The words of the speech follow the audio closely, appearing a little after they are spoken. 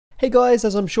Hey guys,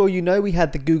 as I'm sure you know, we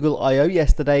had the Google I/O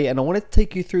yesterday and I wanted to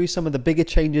take you through some of the bigger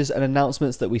changes and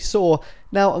announcements that we saw.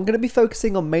 Now, I'm going to be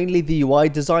focusing on mainly the UI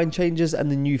design changes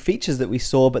and the new features that we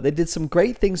saw, but they did some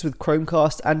great things with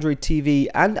Chromecast, Android TV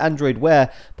and Android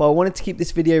Wear, but I wanted to keep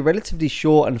this video relatively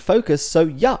short and focused, so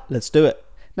yeah, let's do it.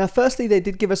 Now firstly, they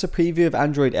did give us a preview of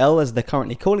Android L as they're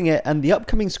currently calling it, and the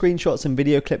upcoming screenshots and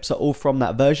video clips are all from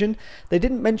that version. They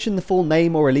didn't mention the full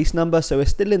name or release number, so we're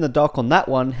still in the dark on that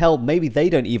one. Hell, maybe they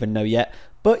don't even know yet.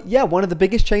 But yeah, one of the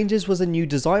biggest changes was a new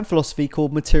design philosophy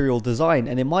called material design,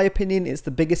 and in my opinion it's the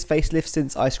biggest facelift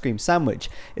since Ice Cream Sandwich.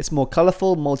 It's more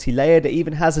colourful, multi-layered, it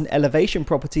even has an elevation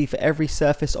property for every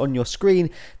surface on your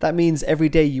screen. That means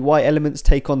everyday UI elements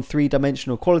take on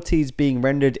three-dimensional qualities, being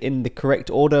rendered in the correct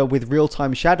order with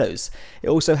real-time shadows. It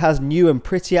also has new and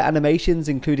prettier animations,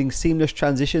 including seamless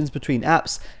transitions between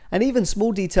apps, and even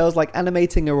small details like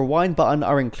animating a rewind button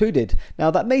are included.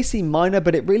 Now that may seem minor,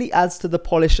 but it really adds to the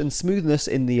polish and smoothness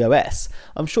in the OS.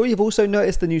 I'm sure you've also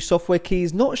noticed the new software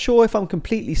keys. Not sure if I'm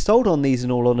completely sold on these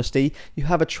in all honesty. You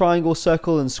have a triangle,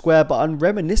 circle and square button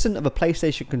reminiscent of a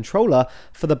PlayStation controller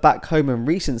for the back, home and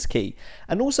recents key.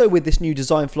 And also with this new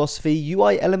design philosophy,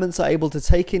 UI elements are able to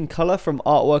take in color from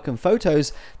artwork and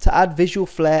photos to add visual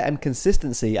flair and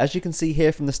consistency, as you can see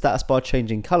here from the status bar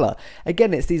changing color.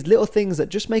 Again, it's these little things that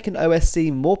just make an OS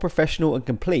seem more professional and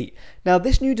complete. Now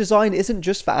this new design isn't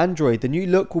just for Android. The new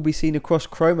look will be seen across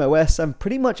Chrome OS and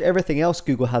pretty much everything else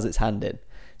Google has its hand in.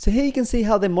 So here you can see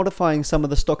how they're modifying some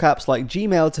of the stock apps like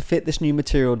Gmail to fit this new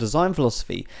material design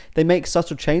philosophy. They make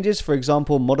subtle changes, for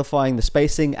example modifying the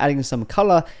spacing, adding some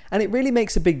color, and it really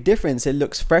makes a big difference. It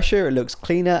looks fresher, it looks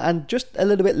cleaner and just a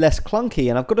little bit less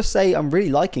clunky, and I've got to say I'm really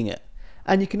liking it.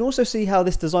 And you can also see how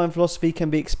this design philosophy can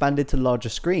be expanded to larger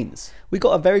screens. We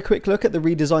got a very quick look at the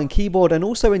redesigned keyboard and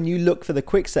also a new look for the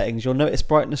quick settings. You'll notice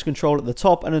brightness control at the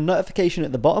top and a notification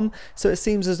at the bottom, so it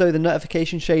seems as though the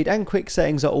notification shade and quick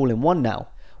settings are all in one now.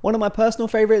 One of my personal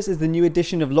favourites is the new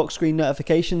addition of lock screen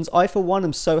notifications. I for one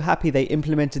am so happy they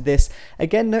implemented this.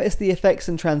 Again, notice the effects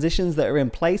and transitions that are in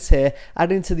place here,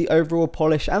 adding to the overall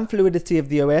polish and fluidity of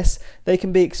the OS. They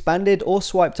can be expanded or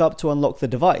swiped up to unlock the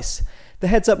device. The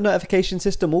heads-up notification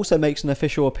system also makes an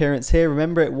official appearance here.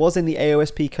 Remember, it was in the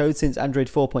AOSP code since Android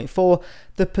 4.4.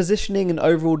 The positioning and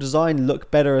overall design look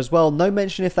better as well. No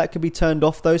mention if that could be turned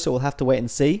off though, so we'll have to wait and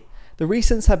see. The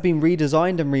recents have been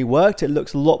redesigned and reworked. It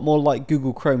looks a lot more like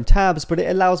Google Chrome tabs, but it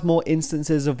allows more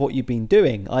instances of what you've been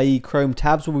doing, i.e. Chrome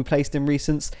tabs will be placed in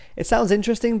recents. It sounds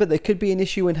interesting, but there could be an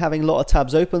issue in having a lot of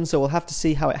tabs open, so we'll have to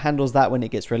see how it handles that when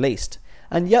it gets released.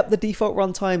 And yep, the default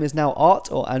runtime is now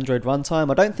Art or Android runtime.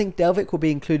 I don't think Delvic will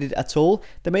be included at all.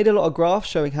 They made a lot of graphs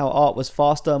showing how Art was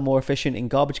faster and more efficient in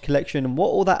garbage collection, and what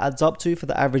all that adds up to for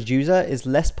the average user is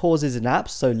less pauses in apps,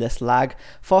 so less lag,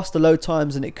 faster load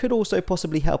times, and it could also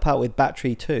possibly help out with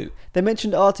battery too. They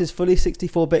mentioned Art is fully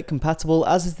 64-bit compatible,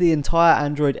 as is the entire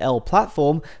Android L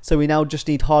platform, so we now just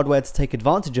need hardware to take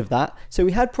advantage of that. So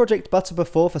we had Project Butter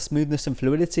before for smoothness and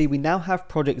fluidity. We now have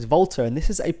Project Volta, and this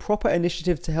is a proper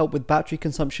initiative to help with battery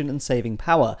consumption and saving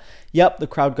power. Yep, the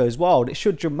crowd goes wild. It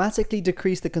should dramatically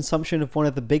decrease the consumption of one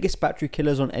of the biggest battery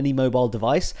killers on any mobile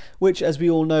device, which as we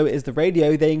all know is the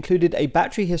radio. They included a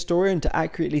battery historian to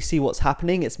accurately see what's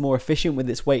happening. It's more efficient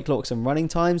with its wake clocks and running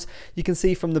times. You can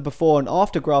see from the before and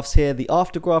after graphs here, the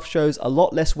after graph shows a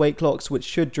lot less wake clocks, which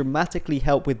should dramatically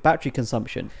help with battery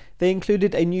consumption. They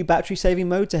included a new battery saving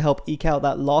mode to help eke out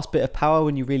that last bit of power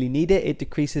when you really need it. It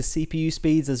decreases CPU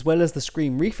speeds as well as the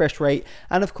screen refresh rate,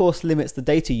 and of course limits the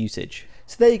data usage.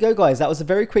 So there you go guys, that was a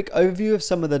very quick overview of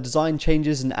some of the design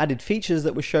changes and added features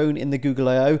that were shown in the Google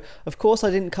I/O. Of course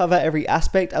I didn't cover every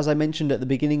aspect. As I mentioned at the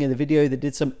beginning of the video, they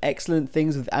did some excellent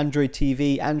things with Android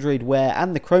TV, Android Wear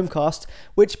and the Chromecast,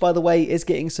 which by the way is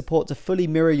getting support to fully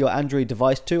mirror your Android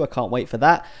device too. I can't wait for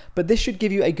that, but this should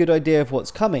give you a good idea of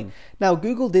what's coming. Now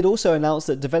Google did also announce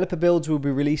that developer builds will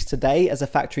be released today as a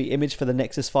factory image for the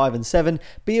Nexus 5 and 7.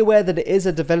 Be aware that it is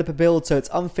a developer build, so it's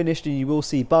unfinished and you will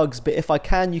see bugs, but if I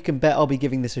can, you can bet I'll be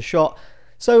giving this a shot.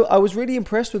 So I was really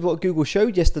impressed with what Google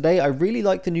showed yesterday. I really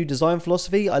like the new design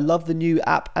philosophy. I love the new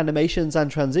app animations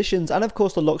and transitions, and of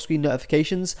course the lock screen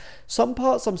notifications. Some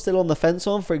parts I'm still on the fence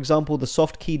on, for example the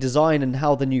soft key design and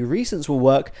how the new recents will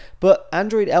work, but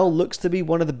Android L looks to be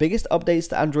one of the biggest updates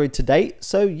to Android to date.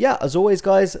 So yeah, as always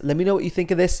guys, let me know what you think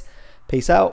of this. Peace out.